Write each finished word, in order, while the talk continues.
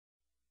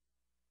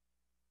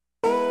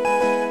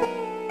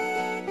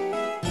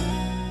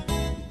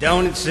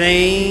Don't it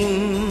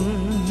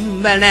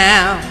seem by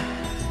now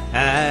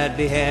I'd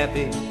be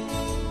happy?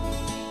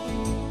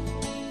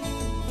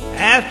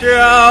 After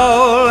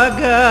all, I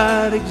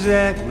got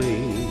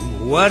exactly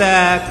what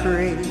I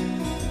crave.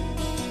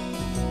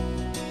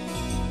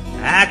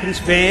 I can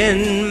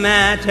spend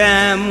my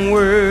time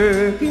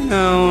working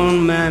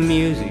on my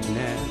music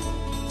now.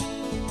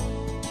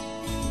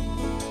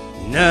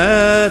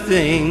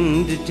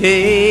 Nothing to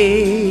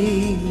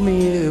take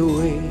me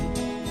away.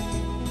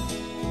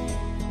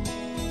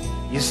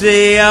 You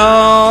see,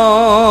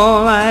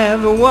 all I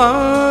ever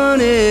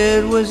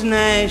wanted was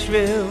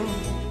Nashville,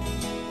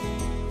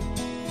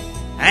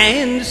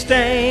 and to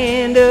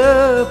stand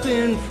up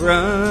in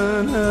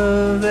front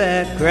of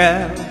that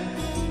crowd.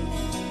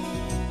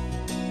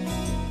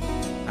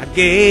 I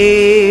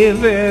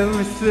gave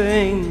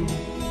everything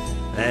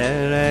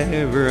that I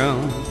ever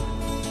owned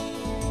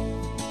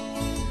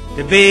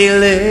to be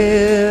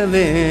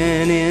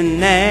living in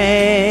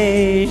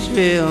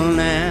Nashville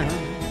now.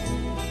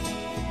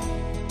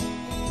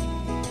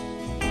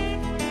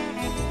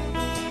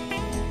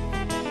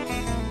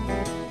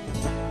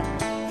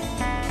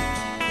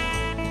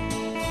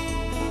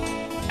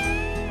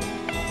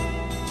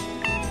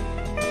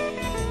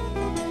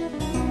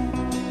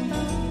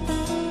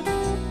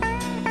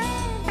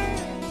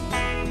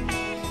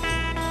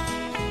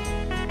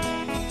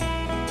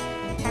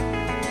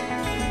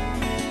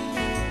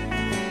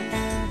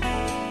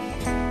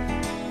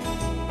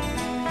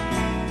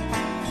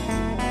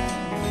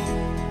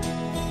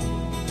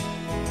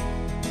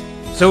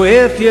 So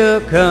if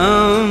you're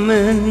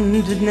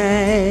coming to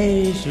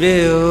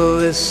Nashville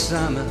this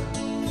summer,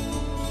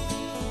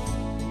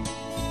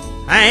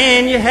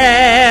 and you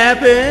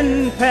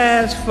happen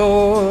past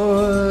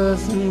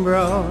 4th and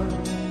Broad,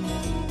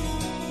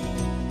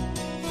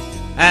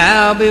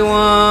 I'll be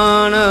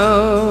one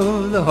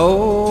of the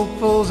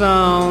hopefuls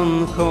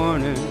on the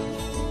corner,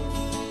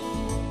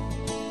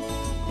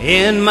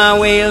 in my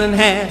whaling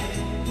hat,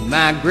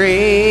 my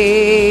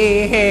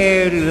gray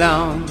hair too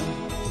long.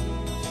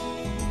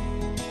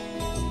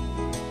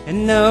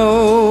 And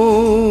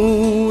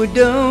no, we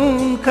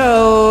don't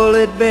call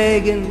it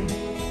begging.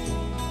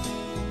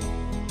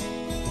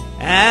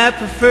 I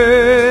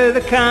prefer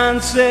the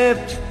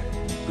concept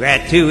of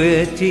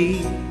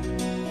gratuity.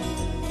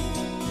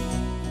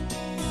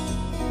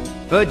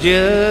 For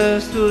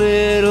just a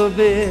little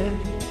bit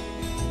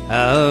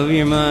of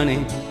your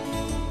money,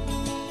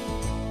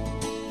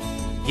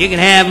 you can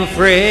have a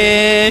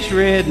fresh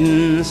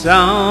written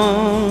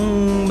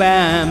song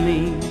by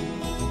me.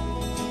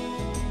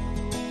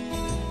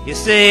 You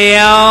see,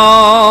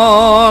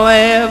 all I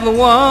ever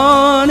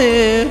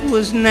wanted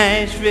was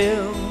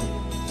Nashville,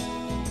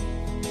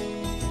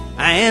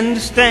 and to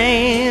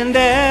stand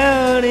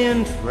out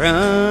in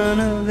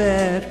front of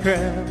that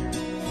crowd.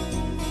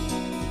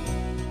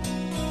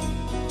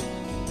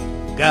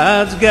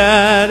 God's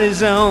got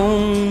his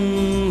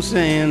own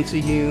sense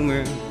of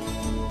humor.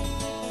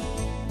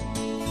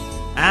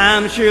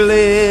 I'm sure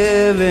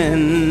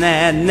living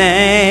that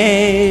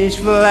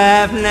Nashville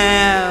life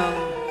now